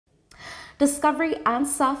Discovery and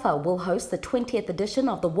SAFA will host the 20th edition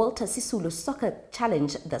of the Walter Sisulu Soccer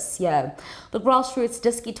Challenge this year. The grassroots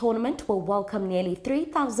discus tournament will welcome nearly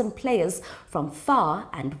 3,000 players from far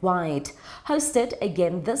and wide. Hosted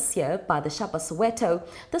again this year by the Shapa Soweto,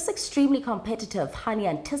 this extremely competitive, highly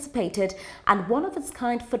anticipated and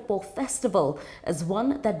one-of-its-kind football festival is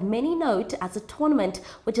one that many note as a tournament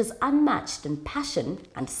which is unmatched in passion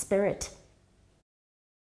and spirit.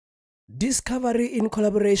 Discovery, in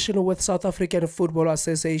collaboration with South African Football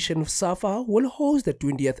Association SAFA, will host the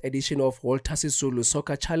 20th edition of Walter Sisulu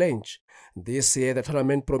Soccer Challenge. This year, the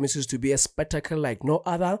tournament promises to be a spectacle like no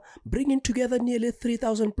other, bringing together nearly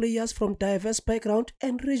 3,000 players from diverse backgrounds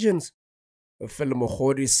and regions. Phil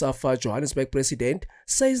Mohodi, SAFA Johannesburg president,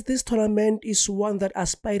 says this tournament is one that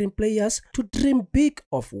aspiring players to dream big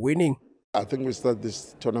of winning. I think we started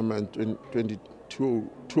this tournament in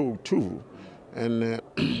 2022. And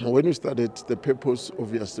when we started, the purpose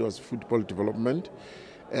obviously was football development.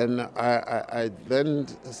 And I then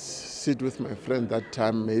sit with my friend that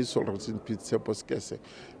time, I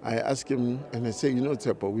asked him and I say, you know,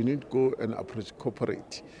 Tsepo, we need to go and approach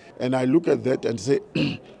corporate. And I look at that and say,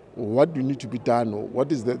 what do need to be done, or what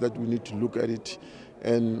is that we need to look at it?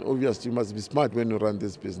 And obviously you must be smart when you run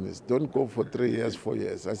this business. Don't go for 3 years, 4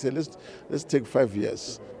 years. I said, let's take 5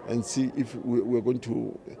 years and see if we're going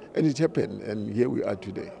to, and it happened, and here we are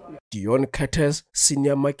today. Dion Curtis,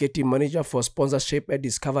 Senior Marketing Manager for Sponsorship at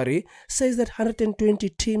Discovery, says that 120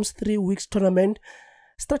 teams 3 weeks tournament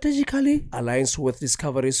strategically aligns with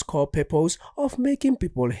Discovery's core purpose of making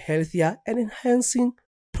people healthier and enhancing,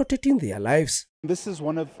 protecting their lives. This is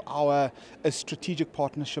one of our strategic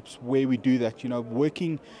partnerships where we do that,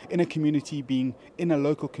 working in a community, being in a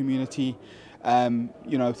local community,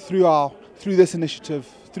 through this initiative,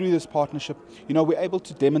 through this partnership, we're able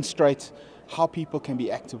to demonstrate how people can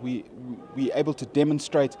be active. We're able to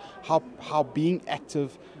demonstrate how being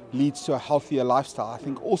active leads to a healthier lifestyle. I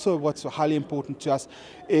think also what's highly important to us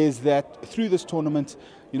is that through this tournament,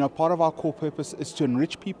 part of our core purpose is to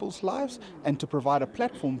enrich people's lives and to provide a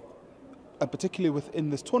platform, particularly within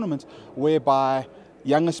this tournament, whereby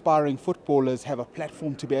young aspiring footballers have a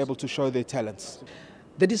platform to be able to show their talents.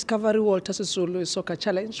 The Discovery Walter Sisulu Soccer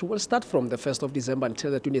Challenge will start from the 1st of December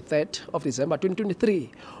until the 23rd of December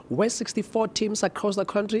 2023, where 64 teams across the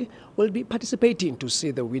country will be participating to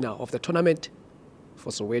see the winner of the tournament.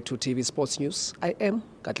 For Soweto TV Sports News, I am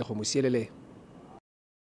Katlego Musielele.